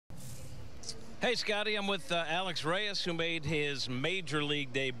Hey, Scotty, I'm with Alex Reyes, who made his major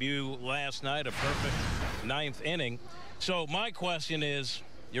league debut last night, a perfect ninth inning. So my question is,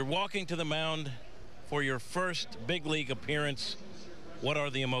 you're walking to the mound for your first big league appearance. What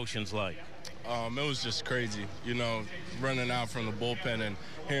are the emotions like? It was just crazy, running out from the bullpen and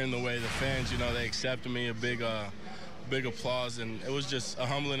hearing the way the fans, they accepted me, a big applause, and it was just a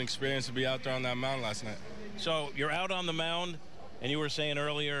humbling experience to be out there on that mound last night. So you're out on the mound, and you were saying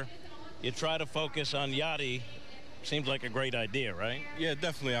earlier, you try to focus on Yadi. Seems like a great idea, right? Yeah,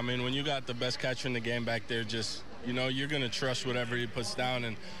 definitely. I mean, when you got the best catcher in the game back there, just, you're going to trust whatever he puts down.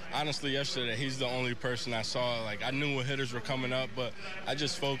 And honestly, yesterday, he's the only person I saw. Like, I knew what hitters were coming up, but I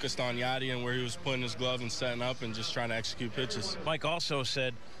just focused on Yadi and where he was putting his glove and setting up and just trying to execute pitches. Mike also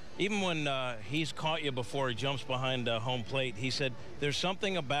said, even when he's caught you before he jumps behind home plate, he said there's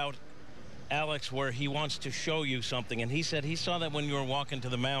something about Alex where he wants to show you something. And he said he saw that when you were walking to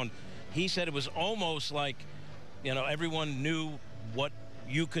the mound. He said it was almost like, everyone knew what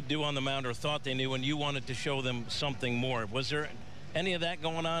you could do on the mound or thought they knew, and you wanted to show them something more. Was there any of that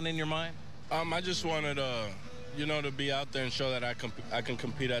going on in your mind? I just wanted to be out there and show that I can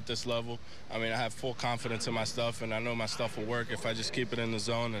compete at this level. I mean, I have full confidence in my stuff, and I know my stuff will work if I just keep it in the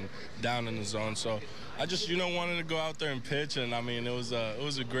zone and down in the zone. So I just, wanted to go out there and pitch, and I mean, it was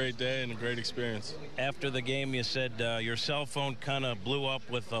a great day and a great experience. After the game, you said your cell phone kind of blew up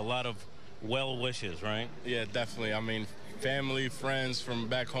with a lot of well wishes, right? Yeah, definitely. I mean, family, friends from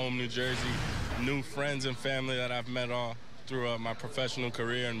back home, New Jersey, new friends and family that I've met all through my professional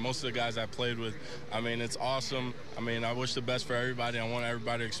career, and most of the guys I played with. I mean, it's awesome. I mean, I wish the best for everybody. I want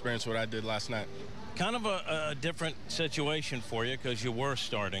everybody to experience what I did last night. Kind of a different situation for you because you were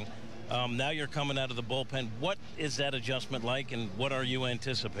starting. Now you're coming out of the bullpen. What is that adjustment like, and what are you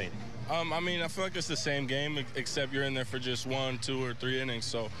anticipating? I mean, I feel like it's the same game, except you're in there for just 1, 2, or 3 innings.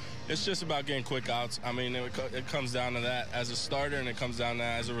 So it's just about getting quick outs. I mean, it comes down to that as a starter, and it comes down to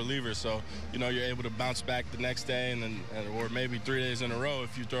that as a reliever. So, you're able to bounce back the next day or maybe 3 days in a row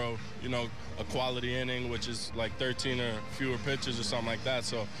if you throw, a quality inning, which is like 13 or fewer pitches or something like that.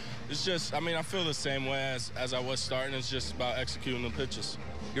 So it's just, I mean, I feel the same way as I was starting. It's just about executing the pitches.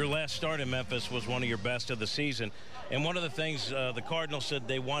 Your last start in Memphis was one of your best of the season. And one of the things the Cardinals said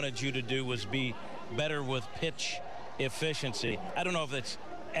they wanted you to do was be better with pitch efficiency. I don't know if it's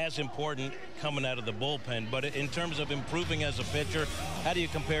as important coming out of the bullpen, but in terms of improving as a pitcher, how do you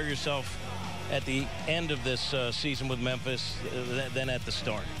compare yourself at the end of this season with Memphis than at the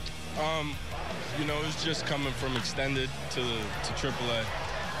start? It was just coming from extended to AAA.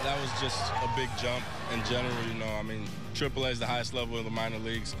 That was just a big jump in general, I mean, AAA is the highest level of the minor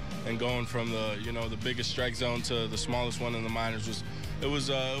leagues, and going from the biggest strike zone to the smallest one in the minors it was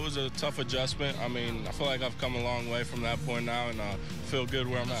a tough adjustment. I mean, I feel like I've come a long way from that point now, and feel good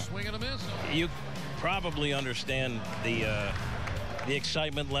where I'm at. Swing and a miss. You probably understand the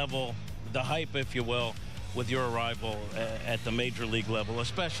excitement level, the hype, if you will, with your arrival at the major league level,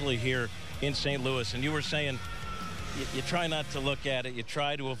 especially here in St. Louis. And you were saying you try not to look at it, you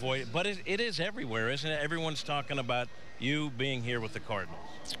try to avoid it, but it is everywhere, isn't it? Everyone's talking about you being here with the Cardinals.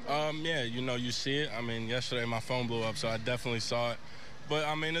 Yeah, you see it. I mean, yesterday my phone blew up, so I definitely saw it. But,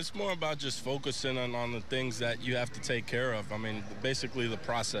 I mean, it's more about just focusing on the things that you have to take care of. I mean, basically the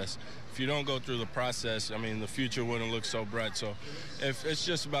process. If you don't go through the process, I mean, the future wouldn't look so bright. So if it's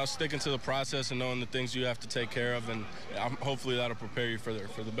just about sticking to the process and knowing the things you have to take care of, and hopefully that'll prepare you for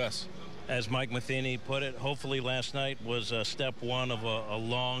the best. As Mike Matheny put it, hopefully last night was step one of a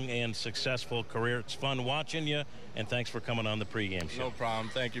long and successful career. It's fun watching you, and thanks for coming on the pregame show. No problem.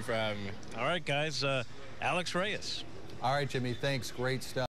 Thank you for having me. All right, guys. Alex Reyes. All right, Jimmy. Thanks. Great stuff.